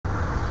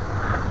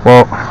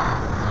Well,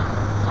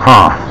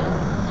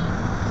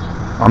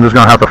 I'm just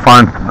gonna have to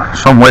find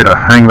some way to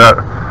hang that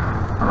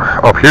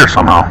up here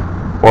somehow.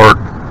 Or,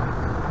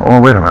 oh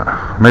wait a minute,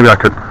 maybe I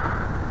could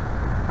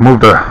move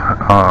the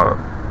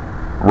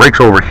rakes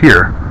over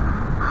here,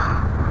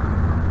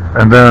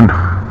 and then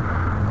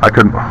I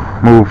could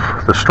move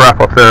the strap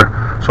up there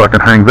so I can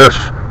hang this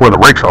where the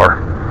rakes are.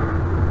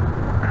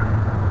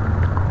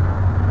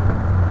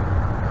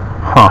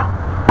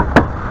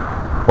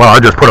 Well, I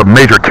just put a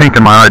major kink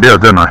in my idea,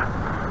 didn't I?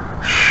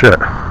 Shit.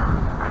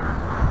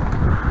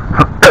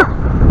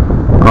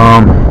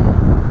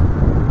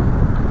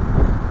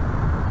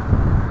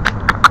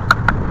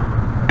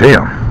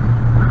 Damn.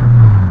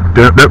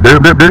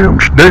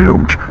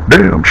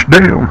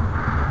 Damn.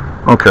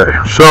 Okay,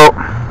 so,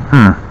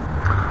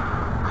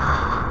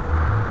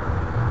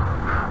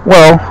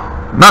 well,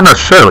 not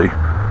necessarily.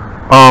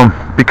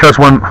 Because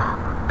when,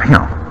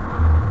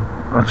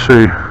 let's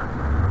see.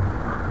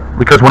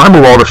 Because when I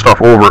move all this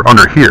stuff over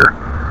under here,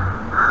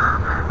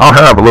 I'll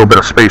have a little bit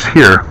of space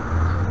here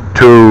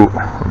to,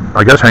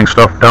 I guess, hang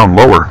stuff down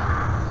lower.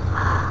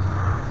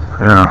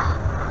 Yeah.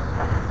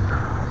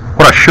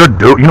 What I should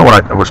do, you know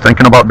what I was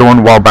thinking about doing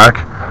a while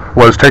back,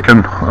 was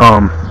taking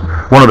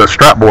one of the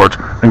strap boards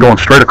and going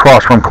straight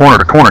across from corner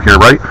to corner here,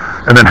 right?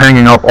 And then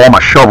hanging up all my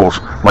shovels,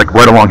 like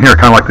right along here,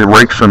 kind of like the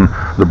rakes and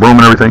the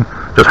broom and everything.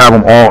 Just have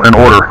them all in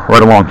order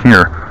right along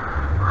here.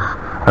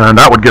 And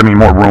that would give me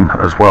more room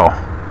as well.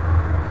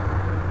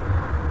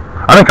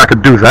 I think I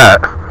could do that.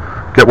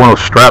 Get one of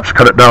those straps,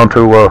 cut it down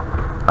to,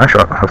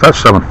 actually, if that's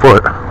 7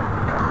 foot.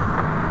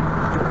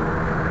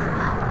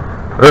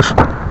 This,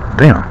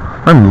 damn,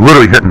 I'm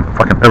literally hitting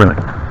fucking everything.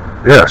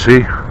 Yeah,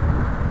 see?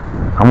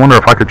 I wonder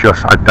if I could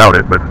just, I doubt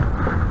it, but.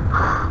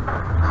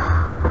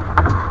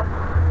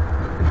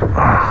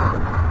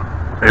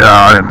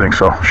 Yeah, I didn't think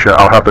so. Shit,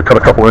 I'll have to cut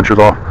a couple inches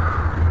off.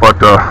 But,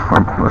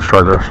 let's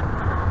try this.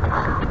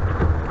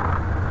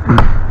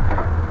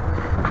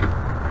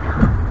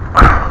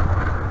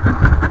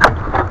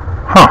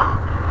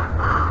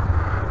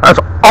 That's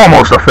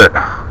almost a fit.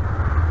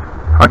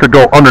 I could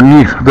go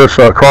underneath this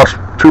cross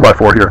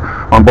 2x4 here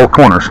on both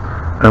corners,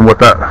 and with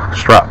that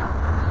strap.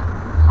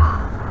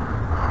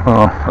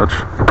 Oh, that's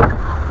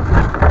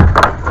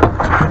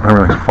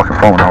everything's fucking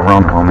falling out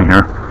around on me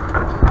here.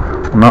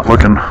 I'm not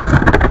looking.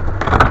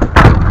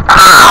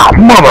 Ah,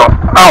 mother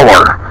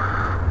hour.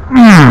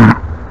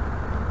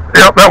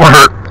 Yep, that one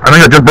hurt. I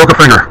think I just broke a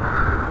finger.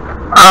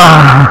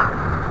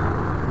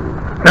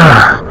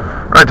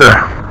 Right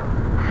there.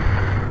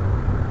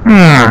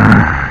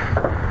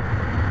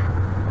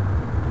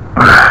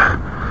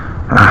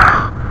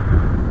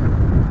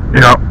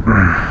 Yep.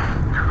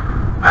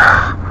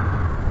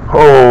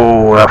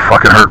 Oh, that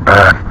fucking hurt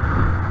bad.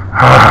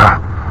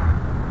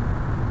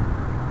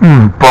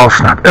 Ball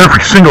snap.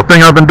 Every single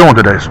thing I've been doing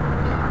today's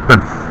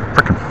been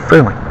freaking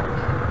failing.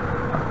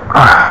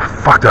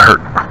 Fuck, that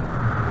hurt.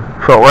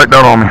 Fell right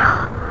down on me.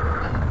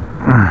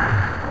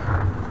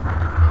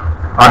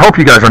 I hope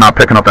you guys are not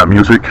picking up that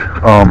music.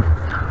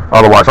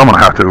 Otherwise, I'm gonna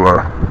have to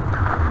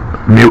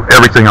mute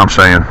everything I'm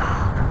saying.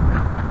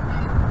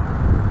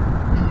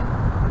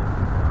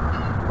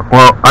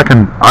 Well,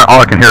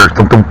 all I can hear is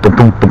dum dum dum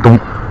dum dum dum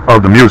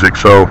of the music.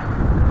 So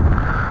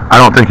I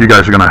don't think you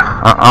guys are gonna.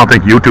 I don't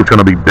think YouTube's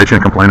gonna be bitching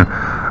and complaining.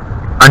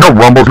 I know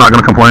Rumble's not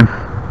gonna complain,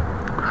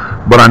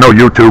 but I know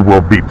YouTube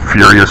will be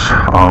furious.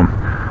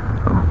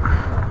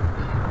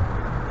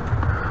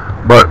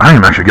 But I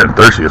am actually getting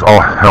thirsty as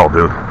all hell,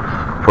 dude,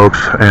 folks.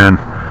 And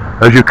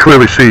as you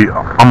clearly see,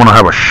 I'm gonna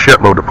have a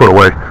shitload to put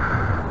away.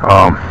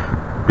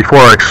 Before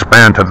I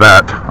expand to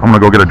that, I'm gonna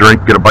go get a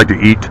drink, get a bite to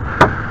eat,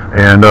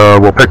 and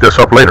we'll pick this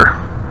up later.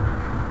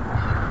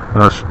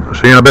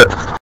 See you in a bit.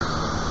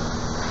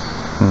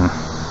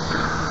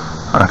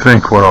 I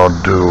think what I'll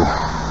do,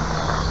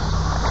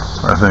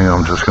 I think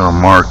I'm just gonna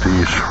mark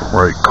these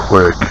right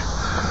quick.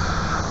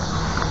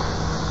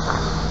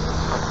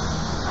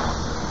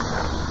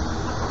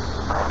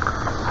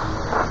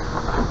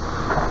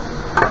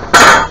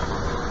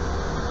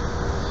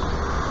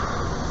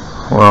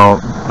 Well,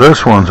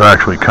 this one's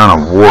actually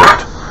kind of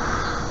warped,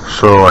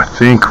 so I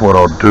think what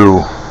I'll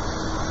do,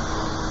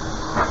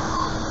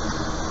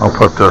 I'll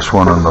put this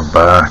one in the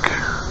back.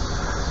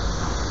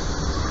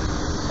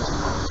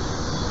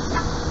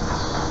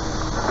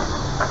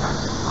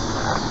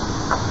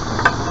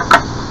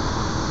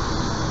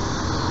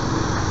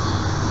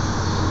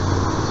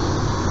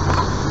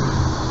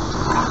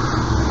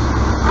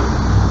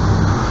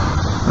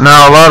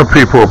 Now, a lot of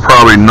people will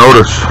probably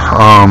notice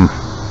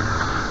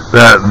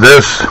that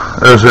this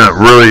isn't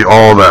really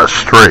all that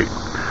straight,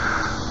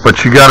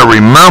 but you got to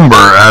remember,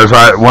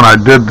 when I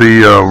did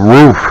the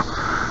roof,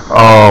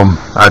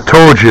 I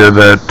told you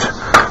that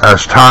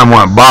as time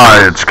went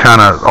by, it's kind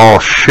of all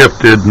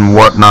shifted and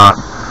whatnot.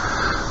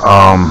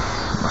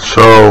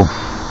 So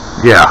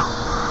yeah,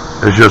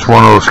 it's just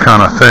one of those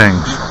kind of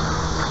things.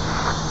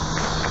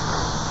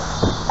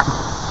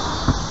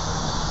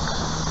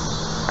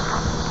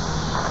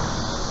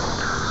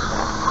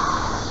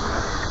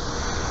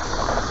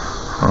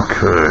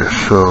 Okay,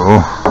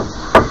 so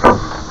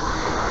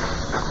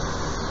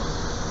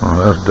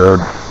That's dead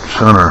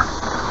center.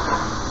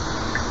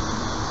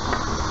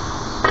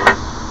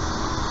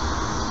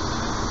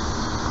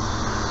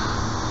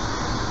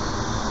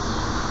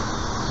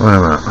 Wait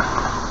a minute.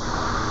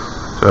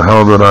 The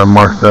hell did I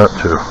mark that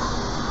to?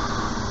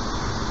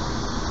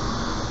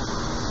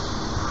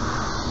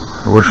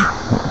 Which?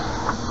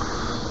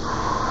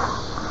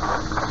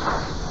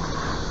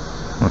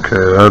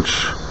 Okay,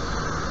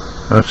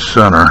 that's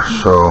center.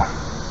 So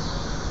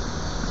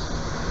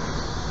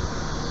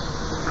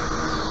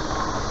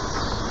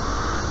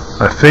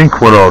I think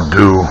what I'll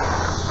do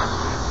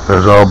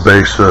is I'll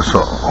base this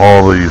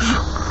all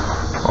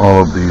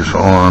of these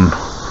on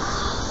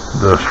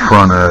this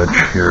front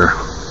edge here,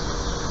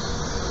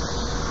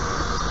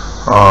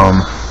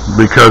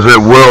 because it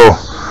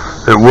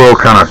will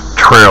kind of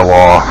trail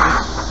off,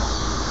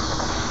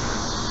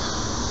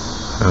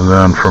 and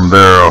then from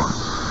there I'll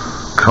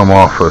come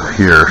off of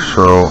here.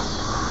 So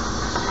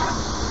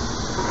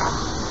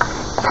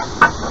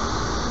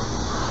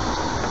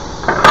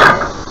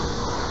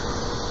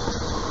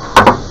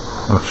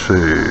let's see,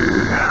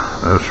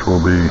 this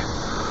will be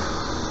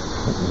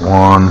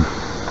 1.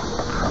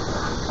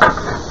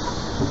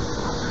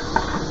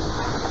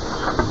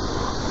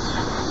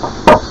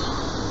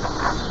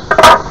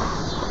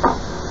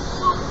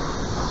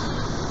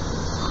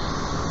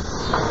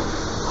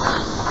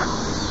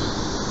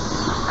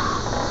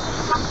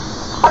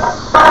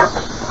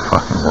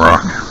 Fucking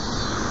rock.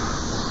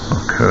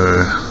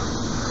 Okay.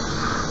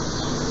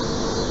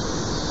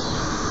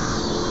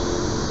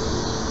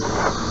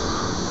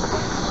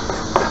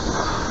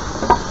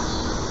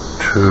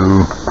 2.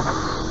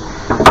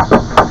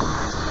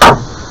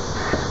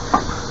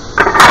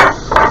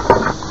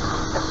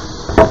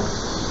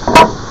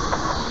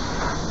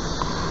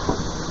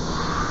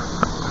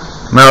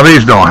 Now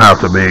these don't have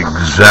to be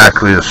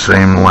exactly the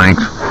same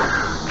length,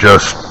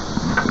 just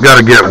got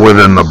to get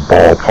within the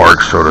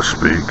ballpark, so to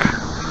speak.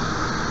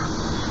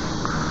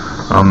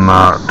 I'm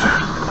not.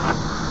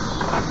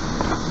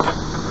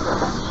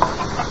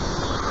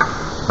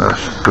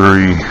 That's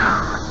 3.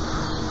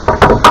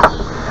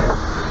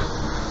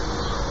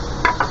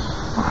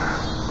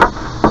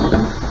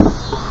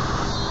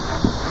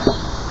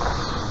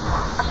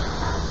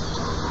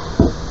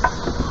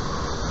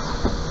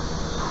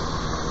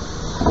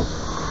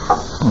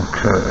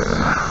 Okay.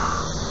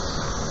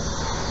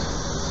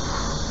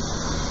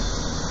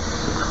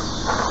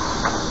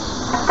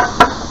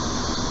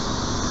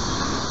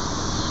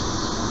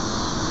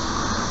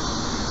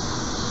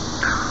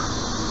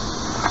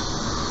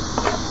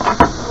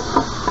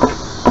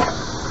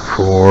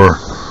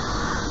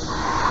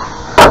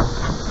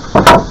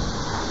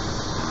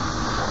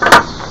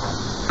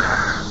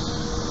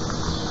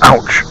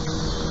 Ouch.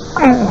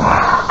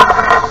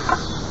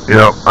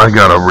 Yep, I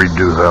gotta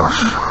redo this.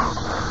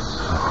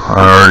 I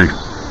already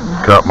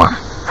got my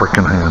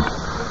freaking hand.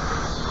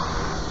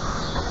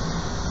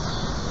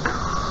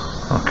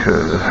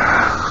 Okay.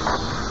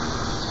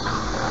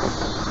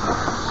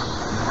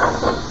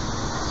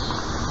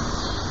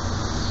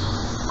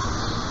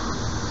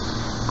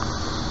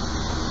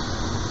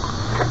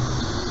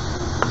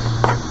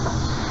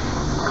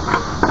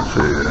 Let's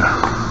see.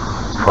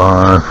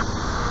 5.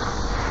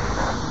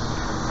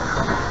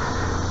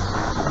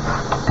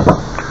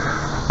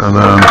 And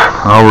then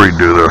I'll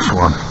redo this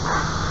one.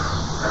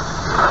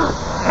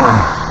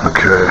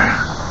 Okay.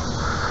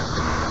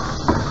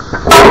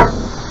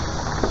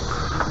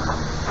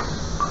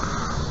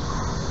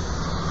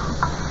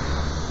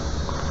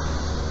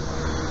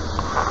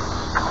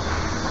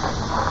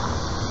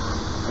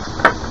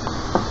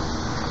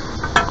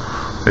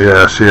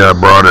 Yeah, see, I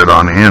brought it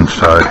on the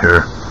inside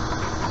here.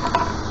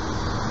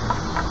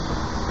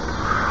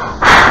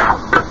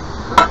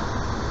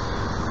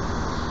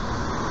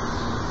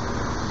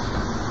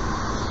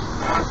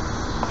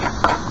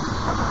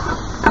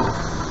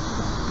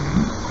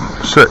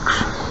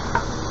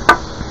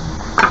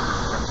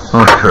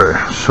 Okay,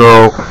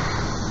 so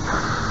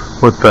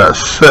with that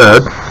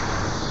said,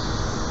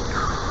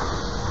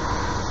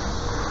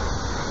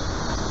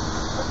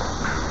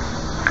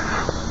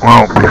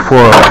 well,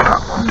 before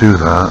I do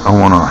that, I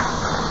want to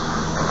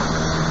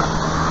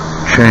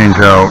change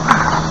out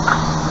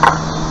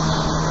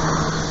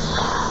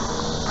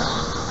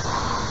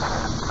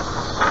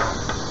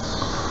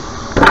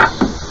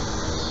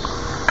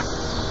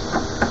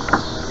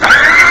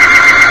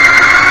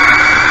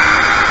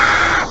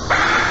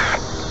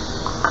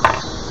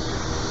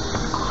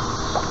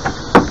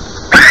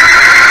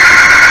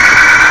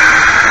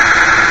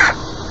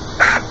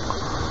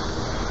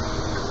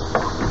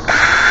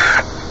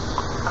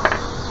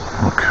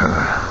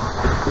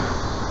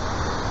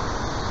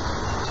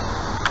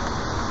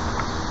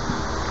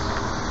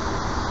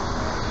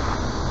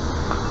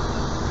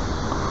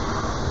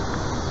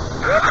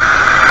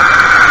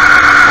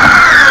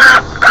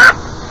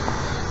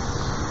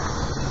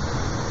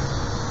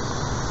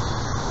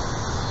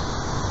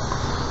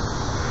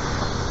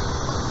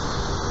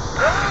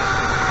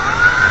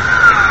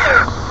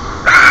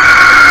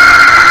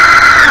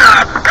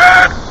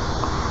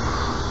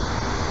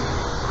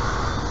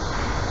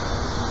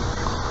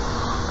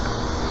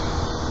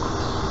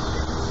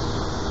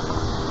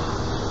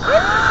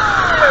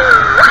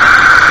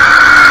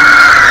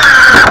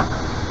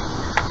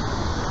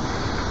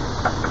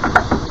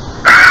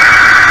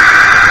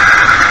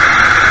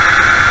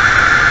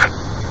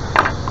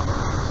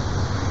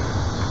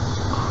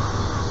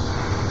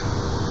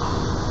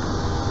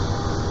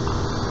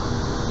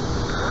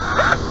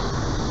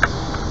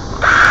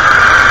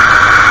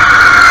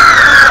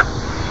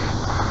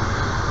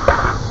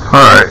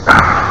Alright,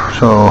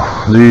 so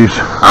these,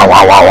 ow,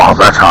 ow, ow, ow,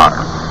 that's hot.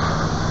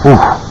 Ooh,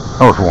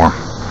 that was warm.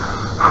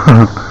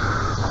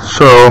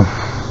 So,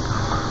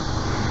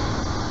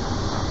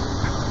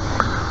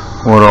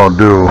 what I'll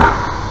do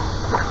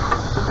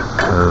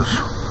is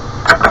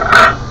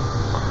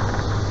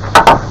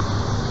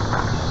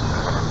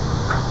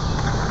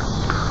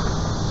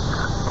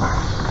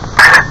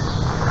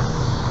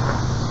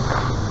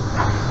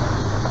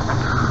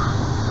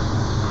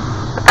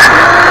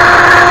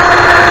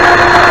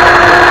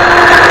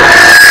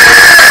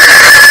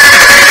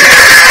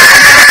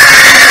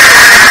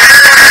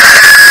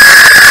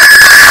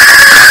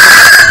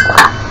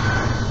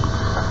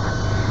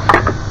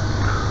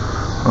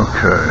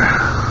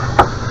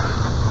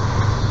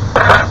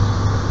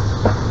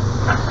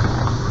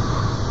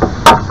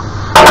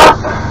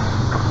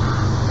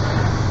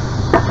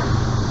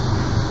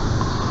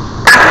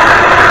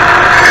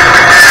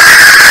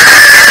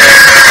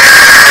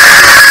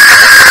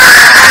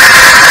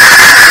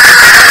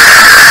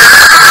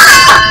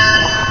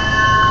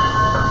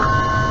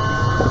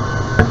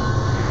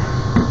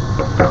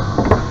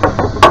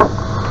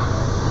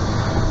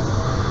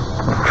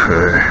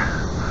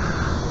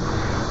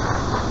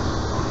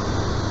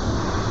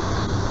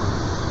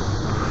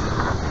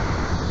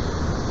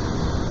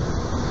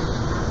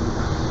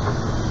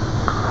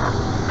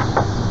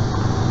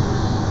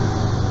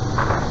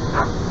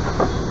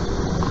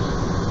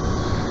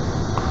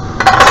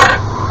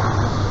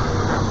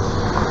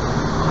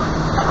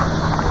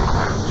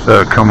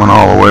instead of coming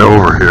all the way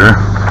over here,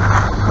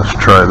 let's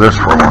try this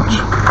for once.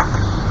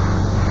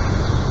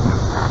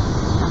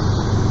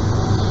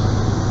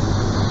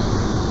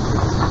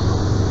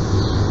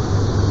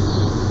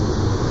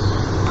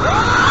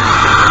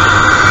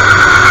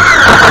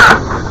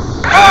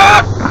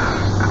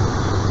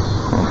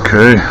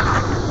 Okay.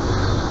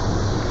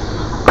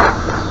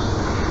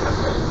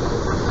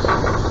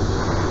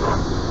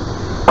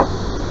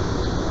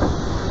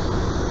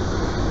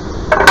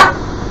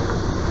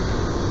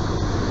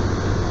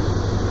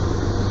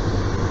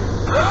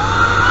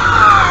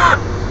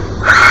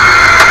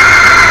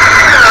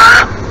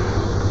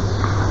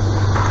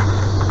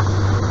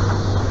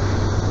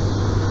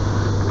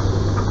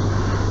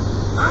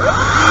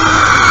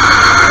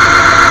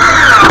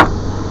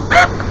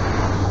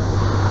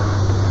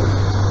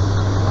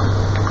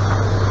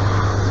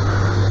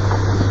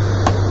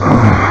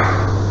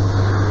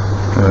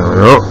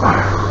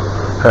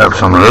 Have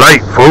some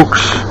light,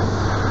 folks.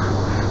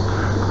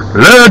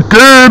 Let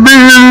there be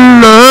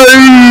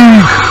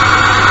light.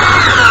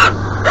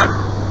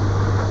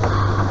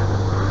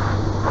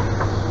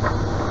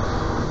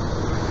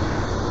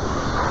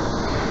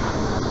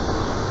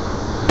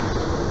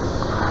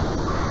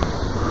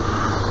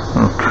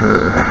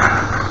 Okay.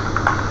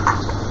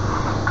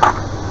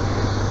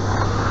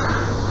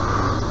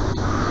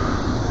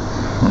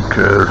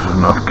 Okay, there's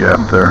enough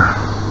gap there.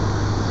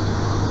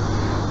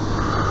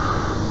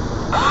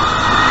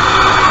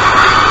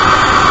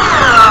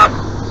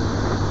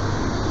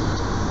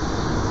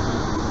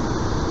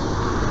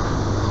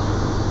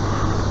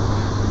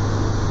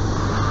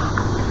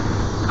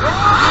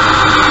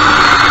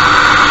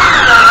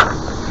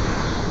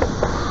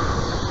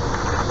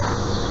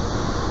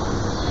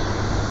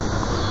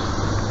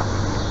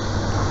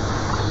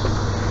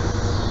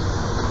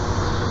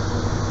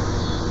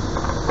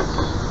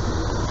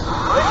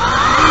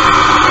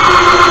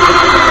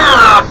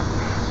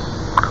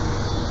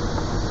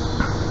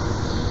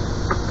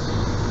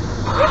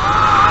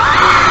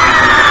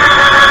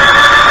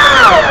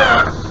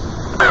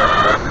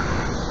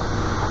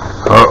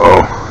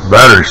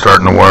 Battery's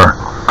starting to wear.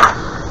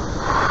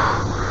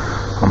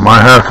 I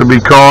might have to be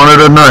calling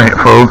it a night,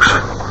 folks.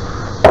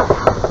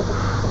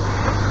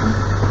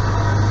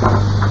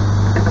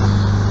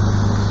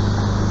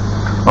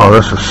 Oh,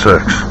 this is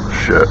 6.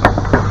 Shit.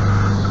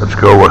 Let's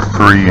go with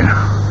 3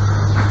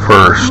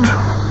 first.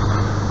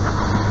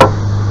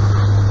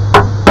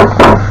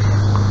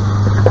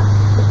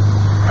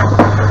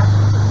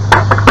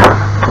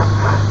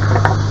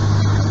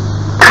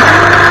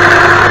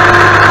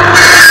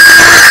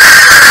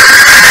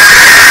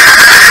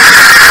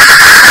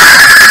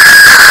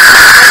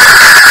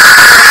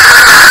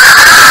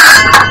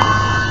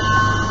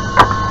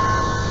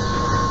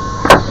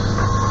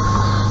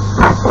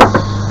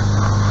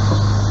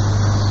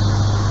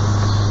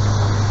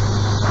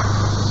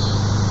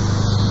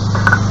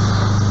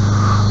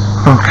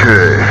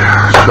 Okay,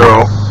 so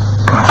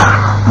let's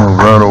move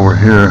right over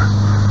here.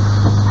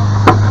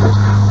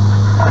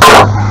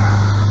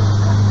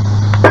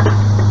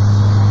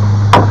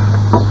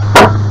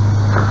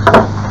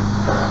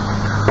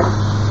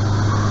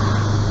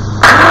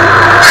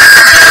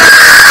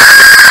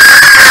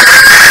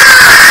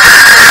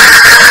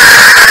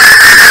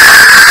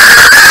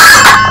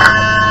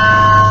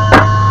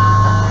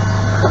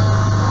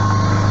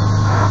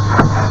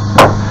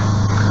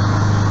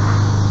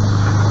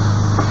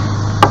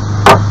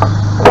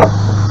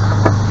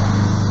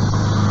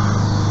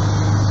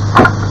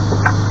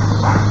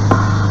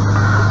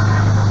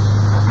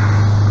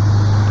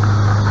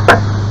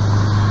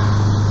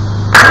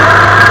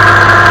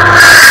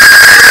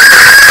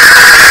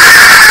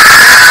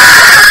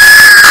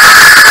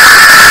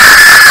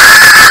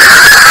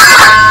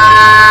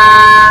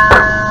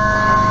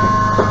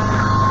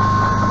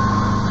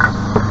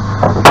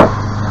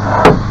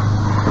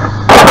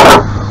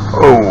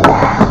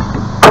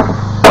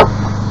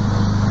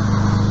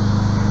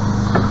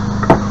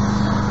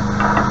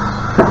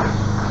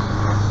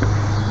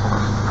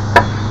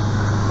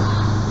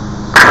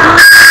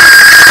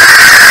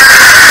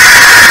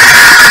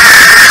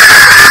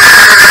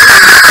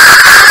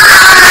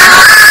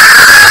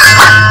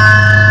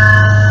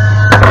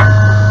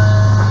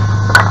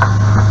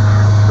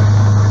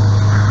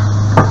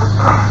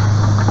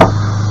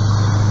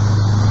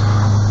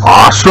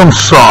 welcome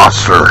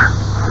saucer.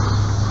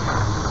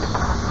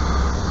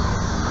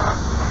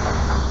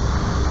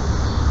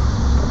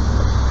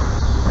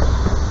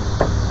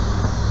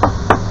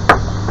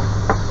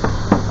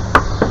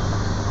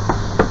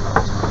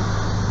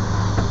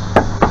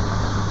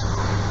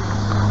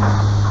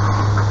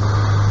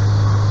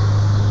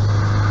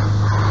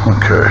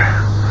 Okay,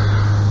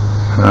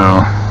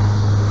 now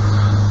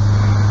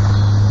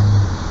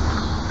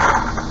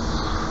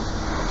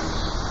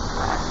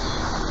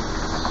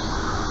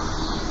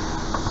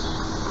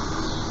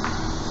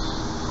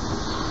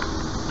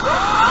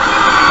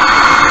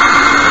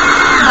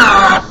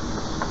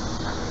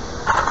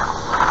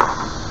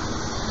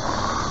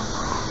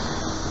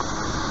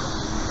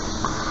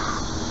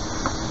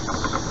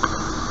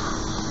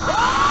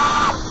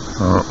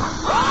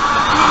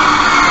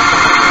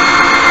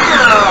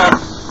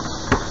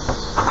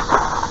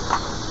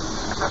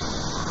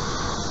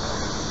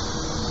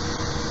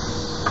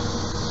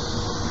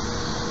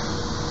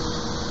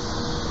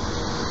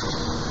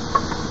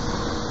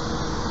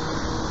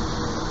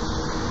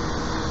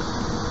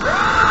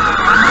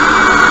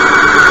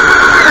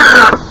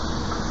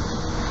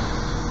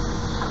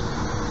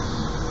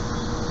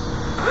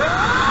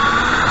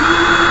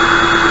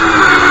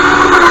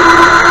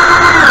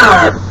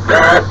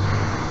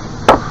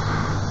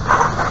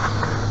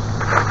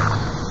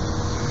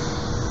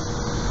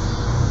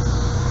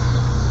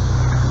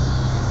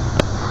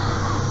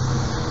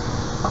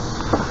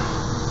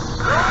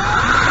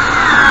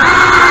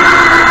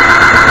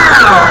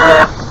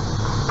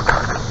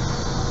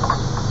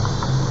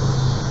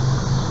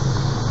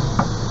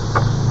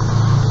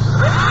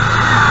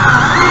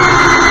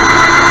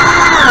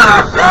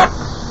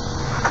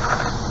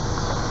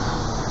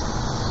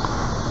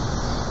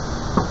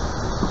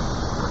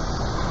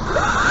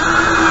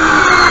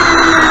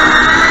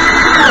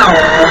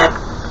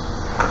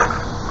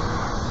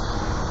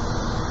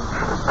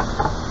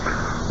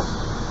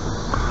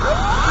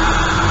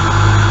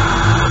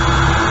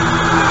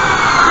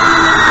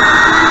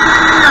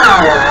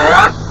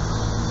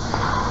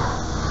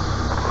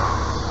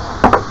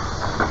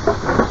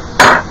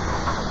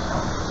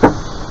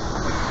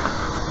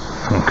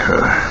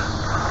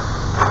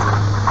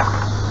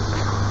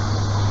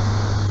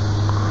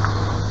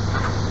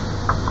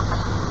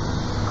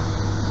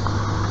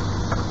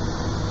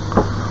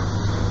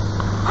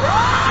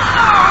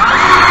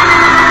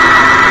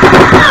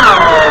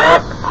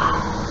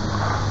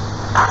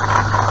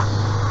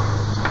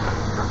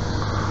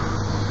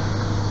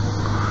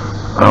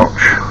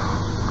ouch.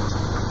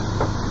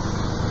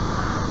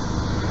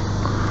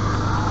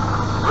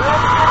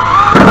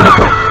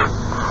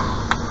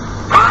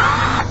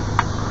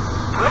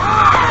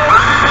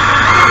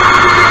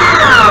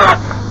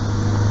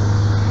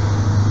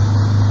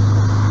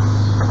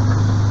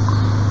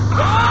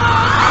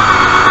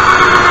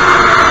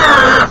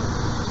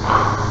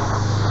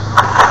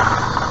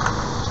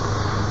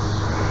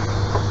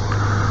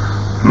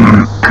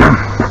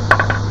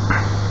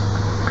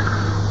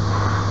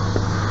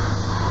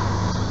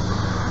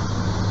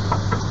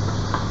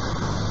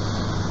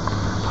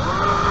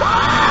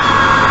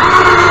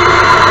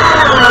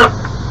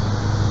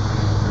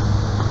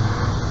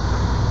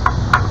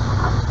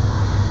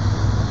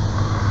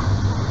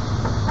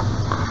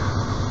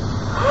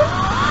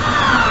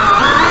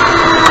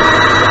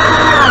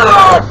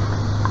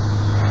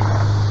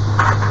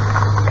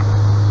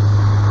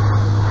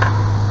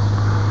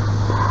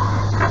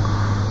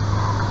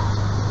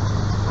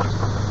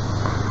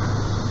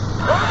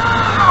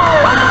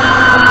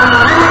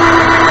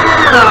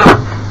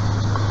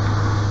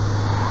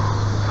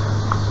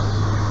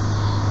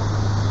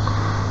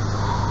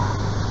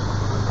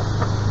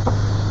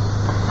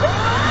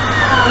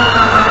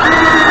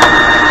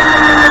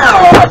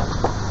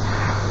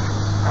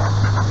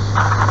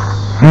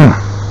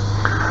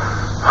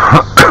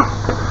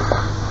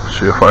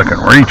 See if I can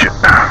reach it.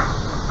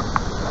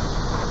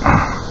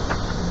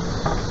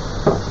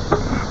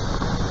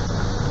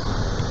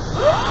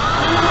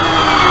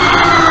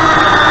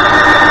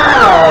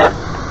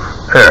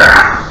 There.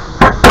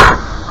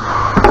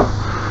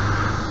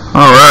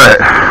 All right.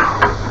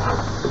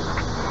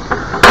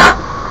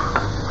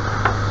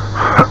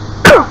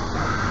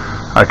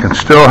 I can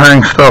still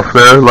hang stuff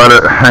there, let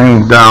it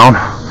hang down.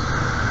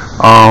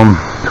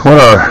 What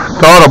I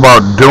thought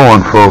about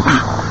doing, folks,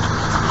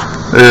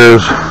 is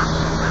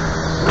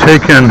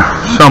taking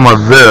some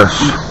of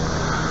this,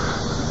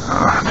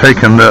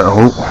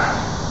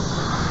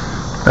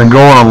 and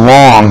going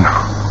along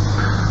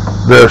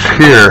this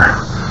here,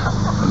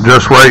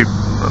 just right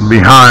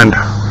behind,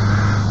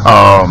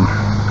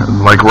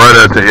 like right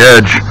at the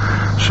edge,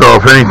 so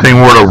if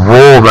anything were to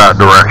roll that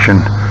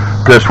direction,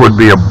 this would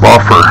be a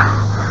buffer.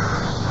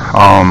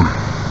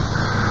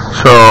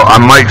 So I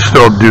might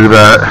still do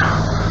that,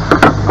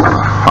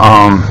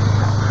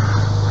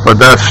 but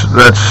that's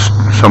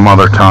some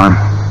other time.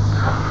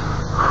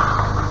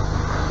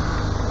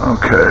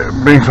 Okay,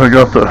 being I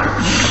got the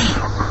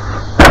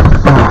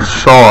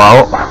saw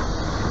out,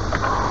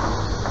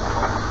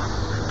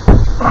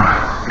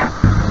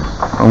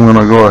 I'm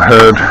gonna go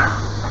ahead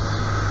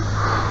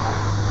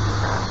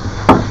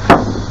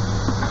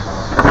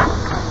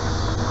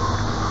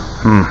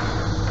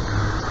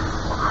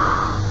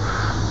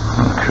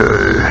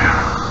Okay.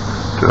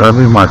 Did I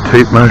leave my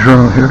tape measure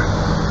on here?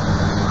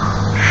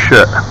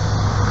 Shit.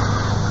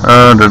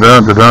 I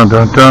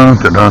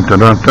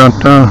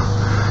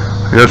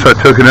guess I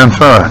took it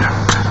inside.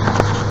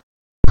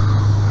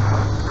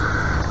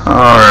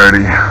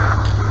 Alrighty.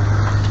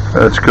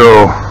 Let's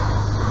go.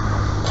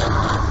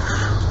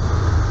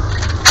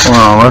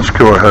 Well, let's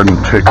go ahead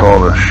and take all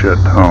this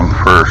shit down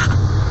first.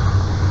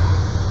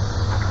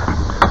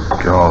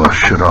 Get all this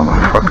shit out of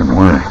the fucking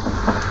way.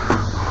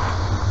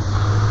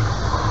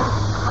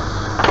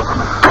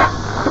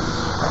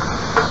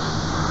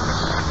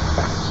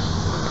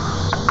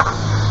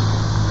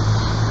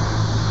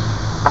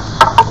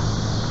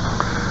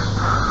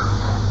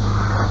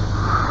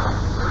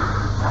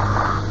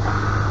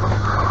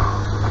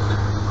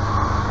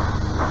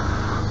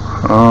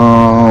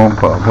 Oh,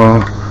 Papa.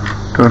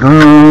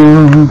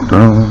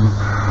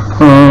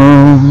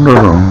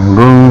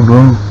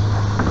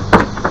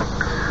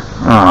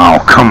 Oh,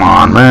 come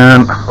on,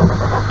 man.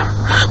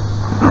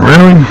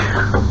 Really?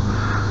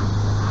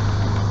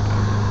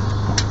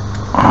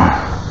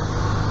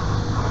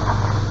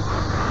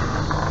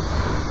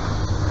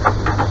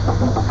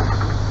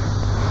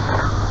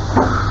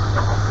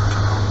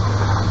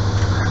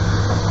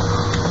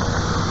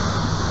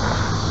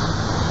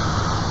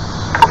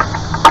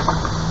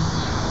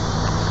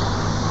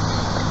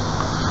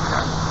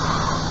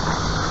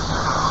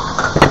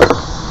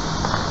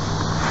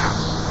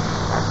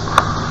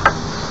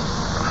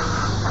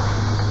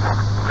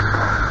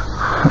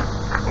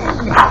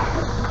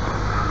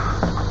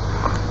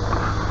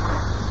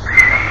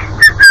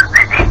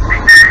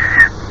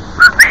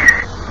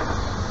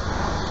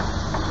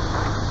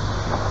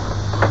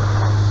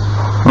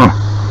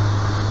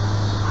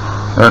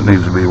 That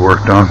needs to be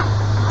worked on.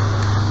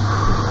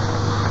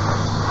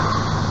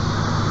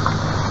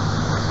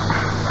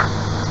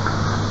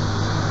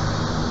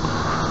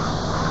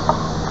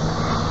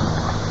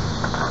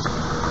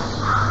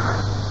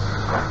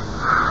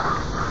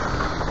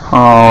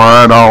 All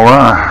right.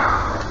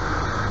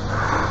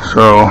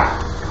 So,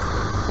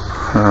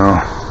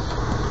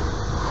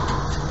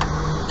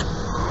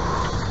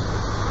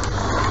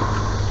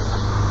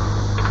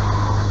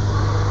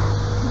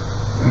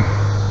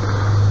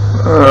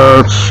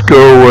 let's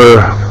go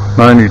with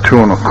 92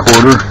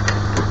 1/4,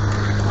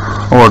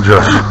 or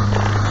just,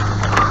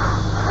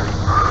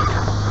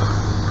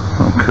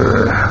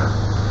 okay.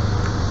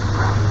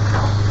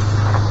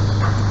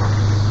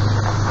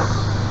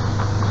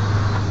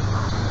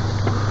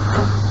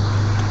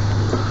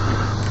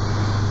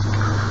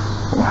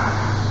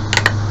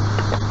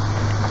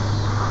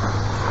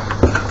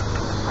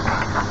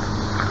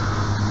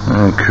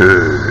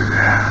 Okay.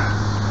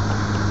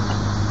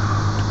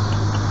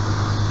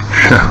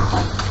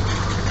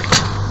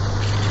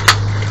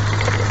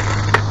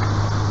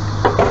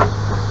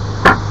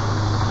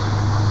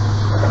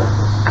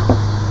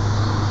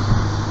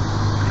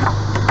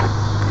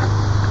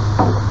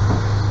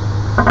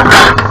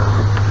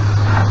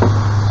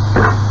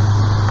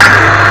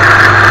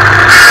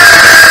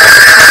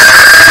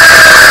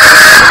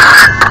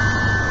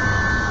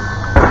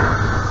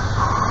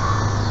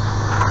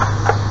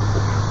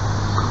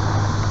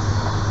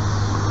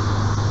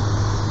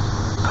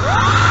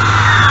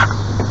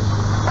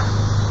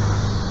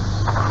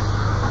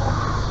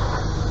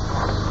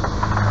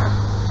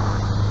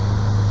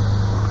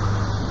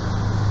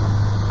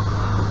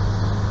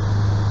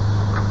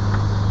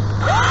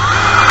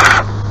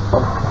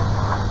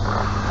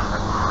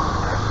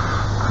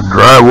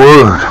 Dry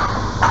wood.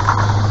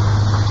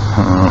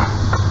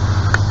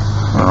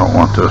 I don't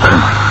want this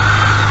one.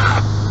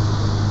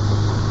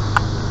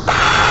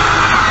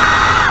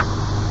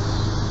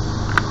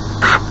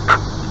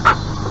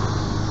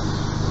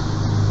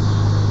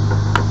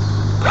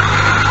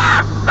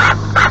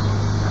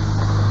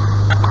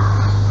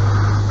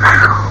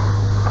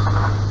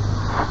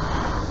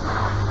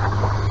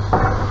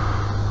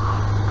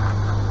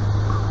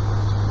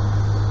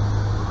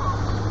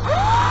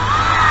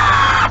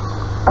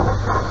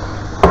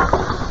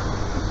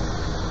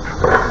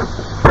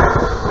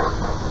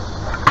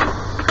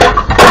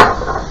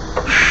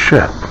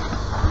 Shit.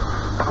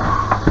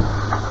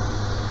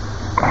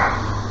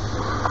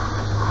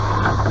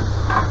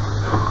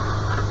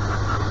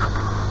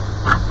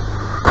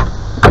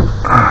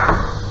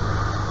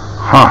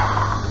 Huh.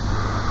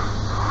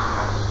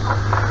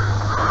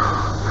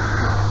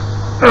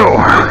 Oh.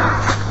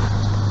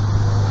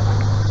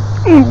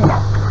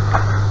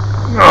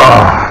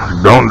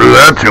 Oh, don't do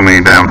that too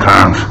many damn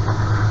times.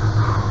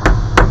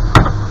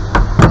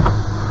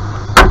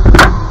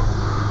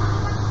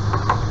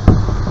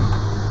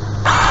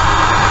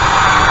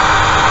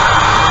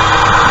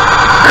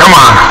 Come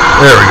on.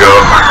 There we go.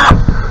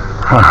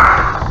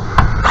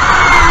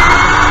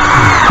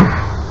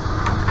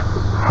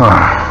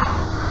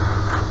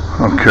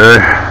 Okay.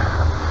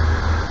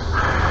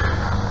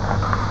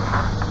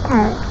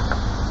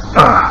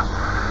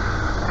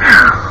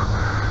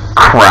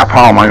 Crap,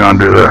 how am I going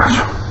to do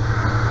this?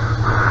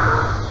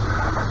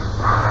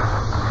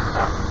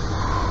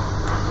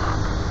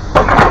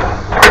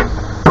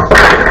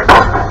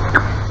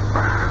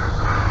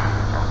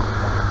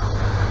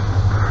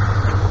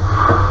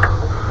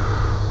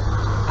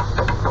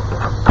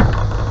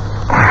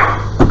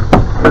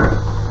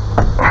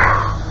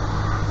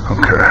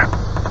 Okay.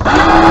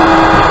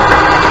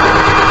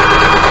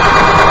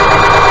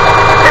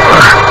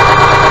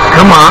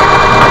 Come on.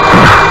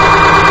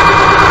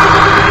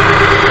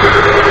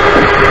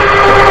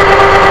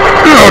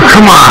 Oh,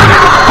 come on.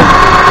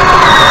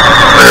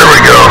 There we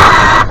go.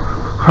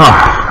 Oh,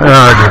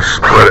 yeah, I just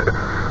split it.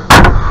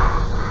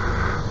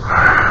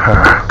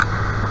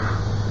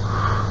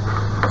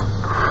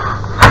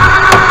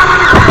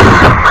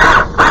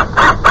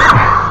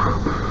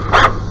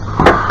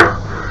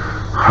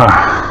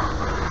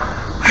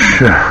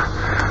 Shit.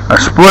 I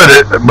split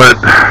it, but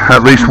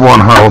at least one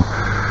hole.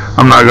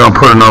 I'm not going to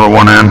put another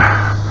one in.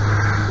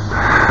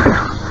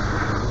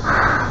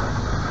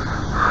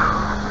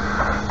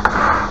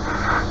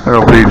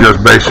 It'll be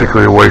just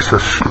basically a waste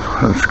of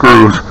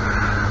screws.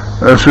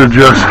 This is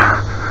just,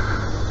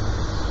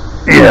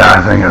 yeah,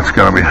 I think it's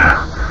going to be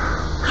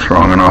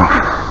strong enough.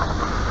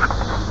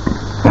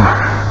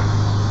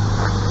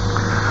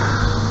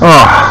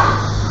 Oh,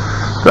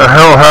 the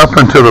hell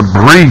happened to the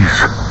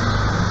breeze?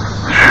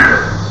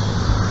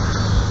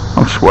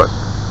 I'm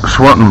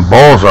sweating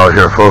balls out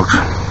here, folks.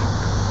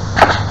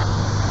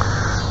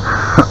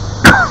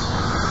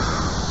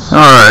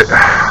 Alright,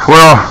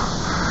 well,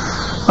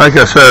 like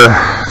I said,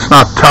 it's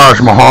not Taj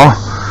Mahal,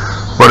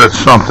 but it's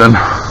something.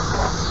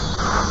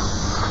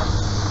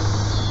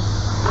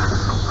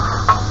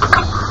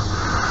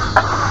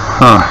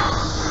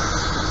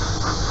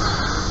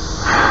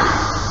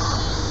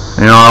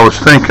 You know, I was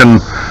thinking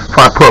if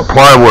I put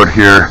plywood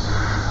here,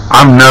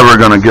 I'm never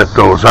going to get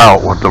those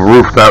out with the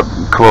roof that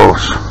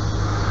close.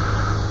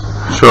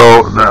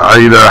 So I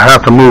either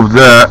have to move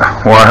that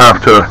or I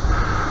have to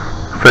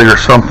figure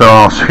something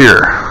else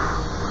here.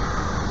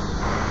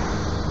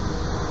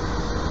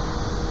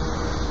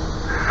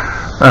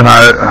 And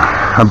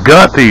I've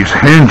got these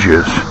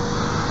hinges,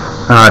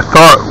 and I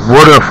thought,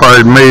 what if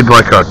I made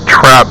like a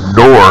trap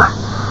door,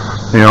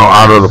 you know,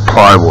 out of the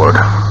plywood?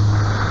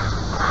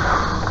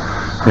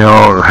 You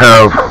know,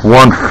 have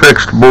one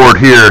fixed board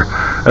here,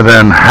 and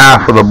then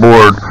half of the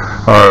board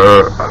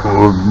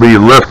would be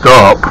lift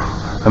up,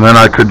 and then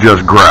I could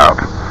just grab.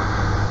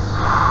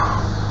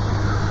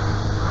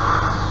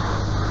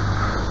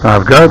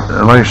 I've got,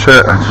 like I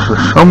said,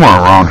 it's somewhere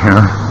around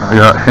here. I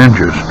got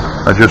hinges.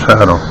 I just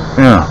had them.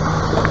 Yeah,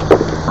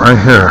 right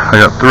here. I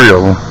got 3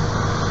 of them.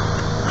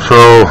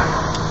 So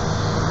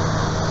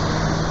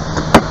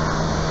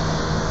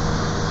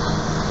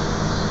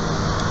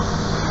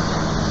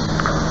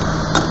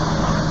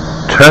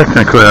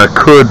technically, I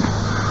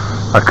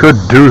could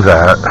do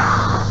that.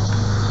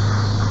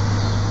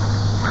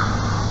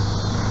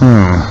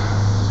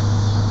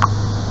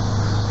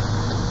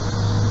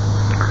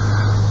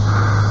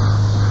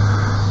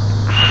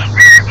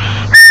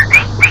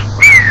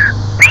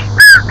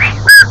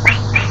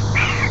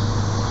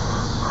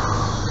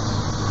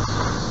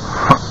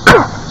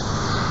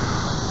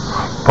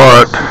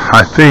 But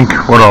I think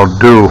what I'll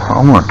do,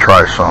 I'm going to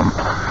try some.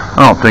 I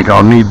don't think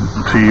I'll need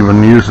to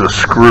even use the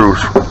screws.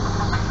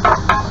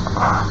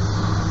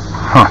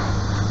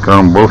 Got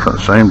them both at the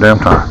same damn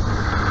time.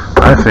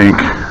 I think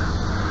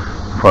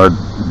if I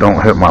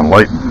don't hit my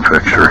light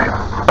fixture,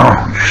 oh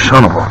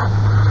son of a,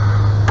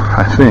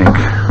 I think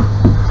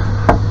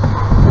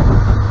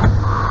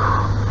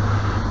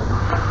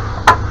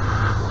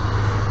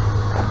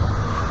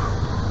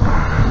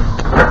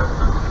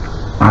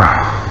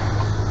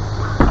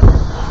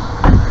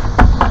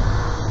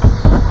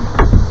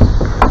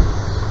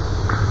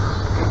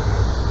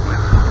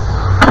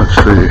let's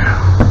see.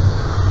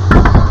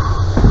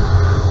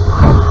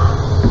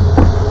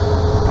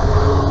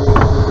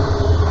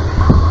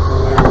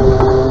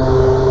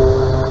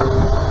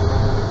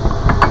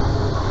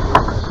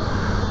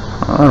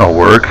 That'll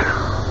work.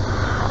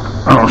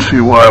 I don't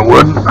see why it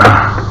wouldn't.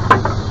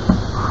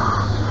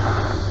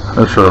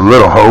 That's a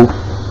little hoe.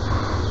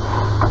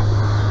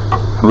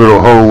 A little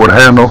hoe would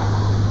handle.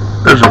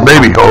 There's a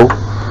baby hoe.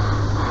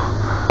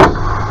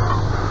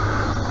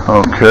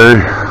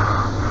 Okay.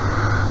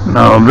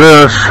 Now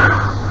this,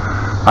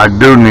 I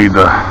do need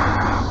the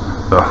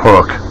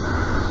hook.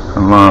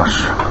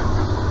 Unless,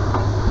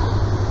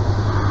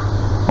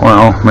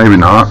 well, maybe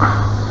not.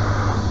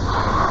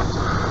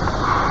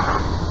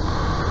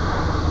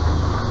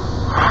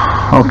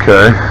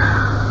 Okay.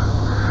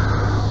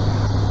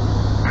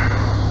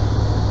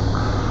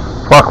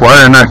 Fuck, why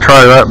didn't I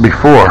try that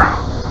before?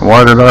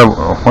 Why did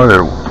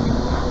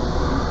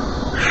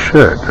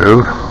shit,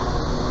 dude.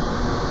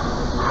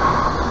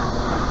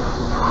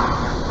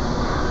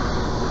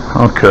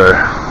 Okay,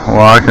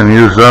 well I can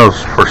use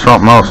those for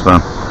something else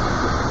then.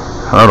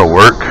 That'll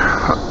work.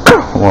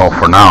 Well,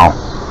 for now.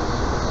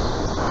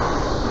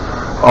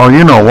 Oh,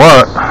 you know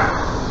what?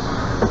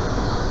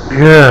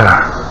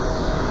 Yeah.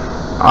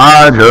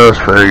 I just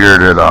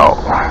figured it out.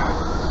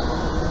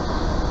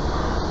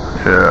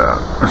 Yeah,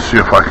 let's see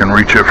if I can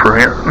reach it from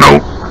here.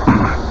 Nope.